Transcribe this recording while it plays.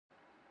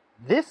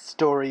This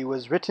story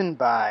was written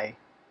by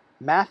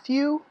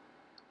Machew,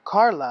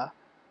 Carla,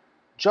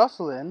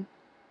 Jocelyn,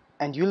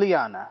 and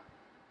Juliana,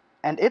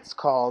 and it's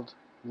called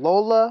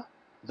Lola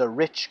the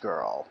Rich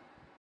Girl.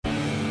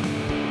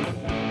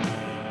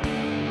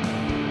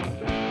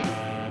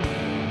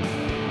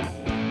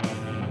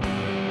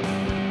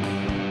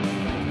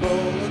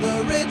 Lola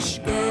the rich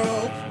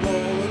girl,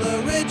 Lola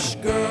the rich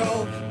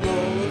girl,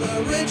 Lola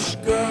the rich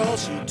girl,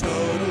 she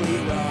totally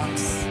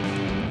rocks.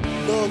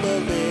 Lola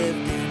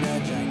lived in a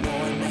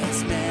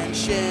ginormous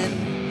mansion.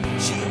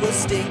 She was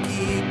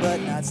stinky,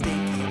 but not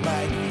stinky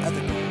like the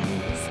other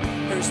girls.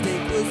 Her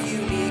stink was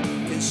unique,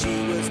 cause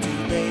she was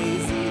too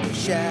lazy to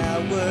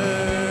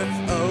shower.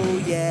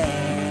 Oh yeah.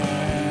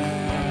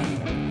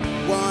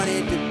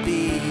 Wanted to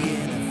be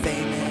in a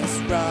famous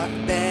rock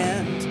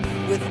band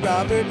with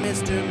Robert,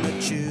 Mr.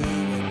 Machew,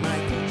 and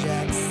Michael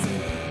Jackson.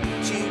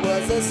 She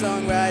was a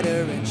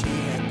songwriter and she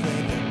had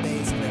played the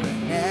bass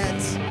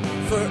clarinet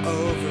for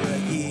over a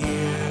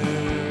year.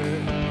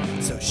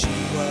 So she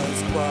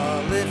was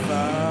qualified.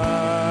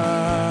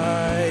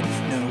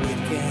 No, it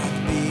can't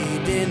be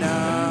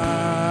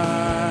denied.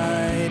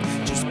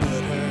 Just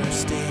put her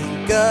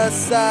stink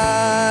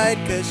aside,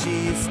 cause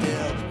she's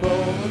still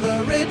Lola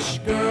the rich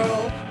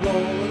girl,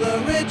 Lola the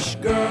rich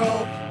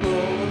girl,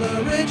 Lola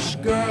the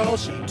rich girl,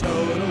 she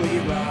totally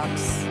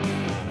rocks.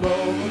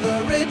 Lola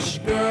the rich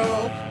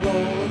girl,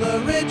 Lola the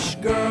rich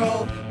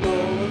girl,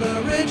 Lola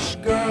the rich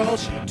girl,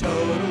 she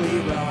totally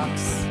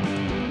rocks.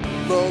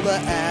 Lola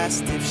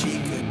asked if she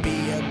could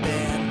be a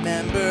band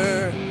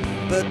member,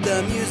 but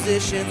the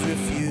musicians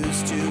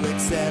refused to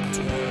accept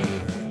her,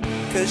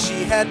 cause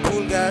she had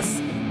pulgas,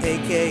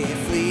 aka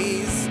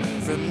fleas,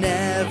 from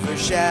never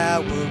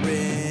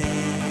showering.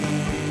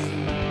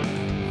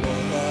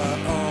 Lola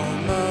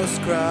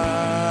almost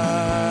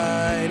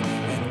cried,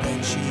 and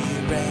then she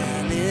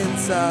ran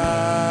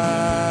inside.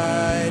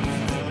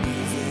 The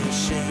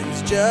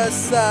musicians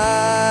just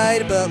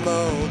sighed, but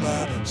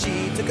Lola,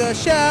 she took a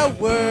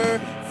shower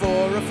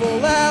for a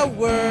full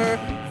hour,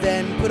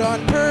 then put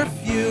on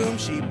perfume.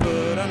 She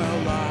put on a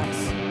lot,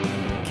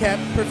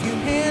 kept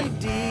perfume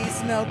handy,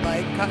 smelled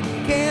like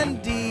cotton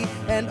candy,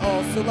 and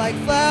also like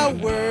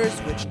flowers,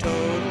 which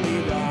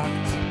totally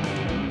rocked.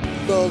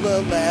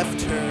 Lola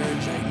left her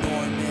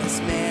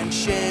ginormous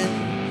mansion,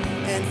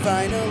 and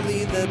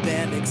finally the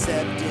band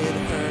accepted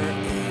her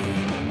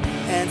in.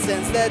 And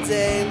since that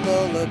day,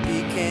 Lola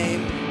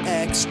became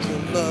extra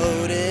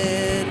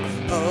loaded.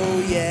 Oh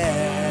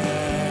yeah.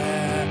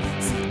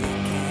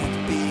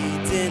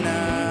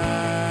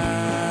 Denied.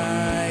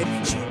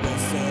 She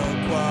was so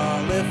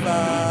qualified.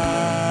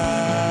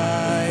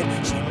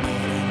 She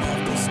made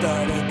enough to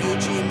start a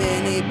Gucci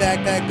mini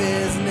backpack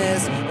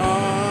business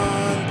on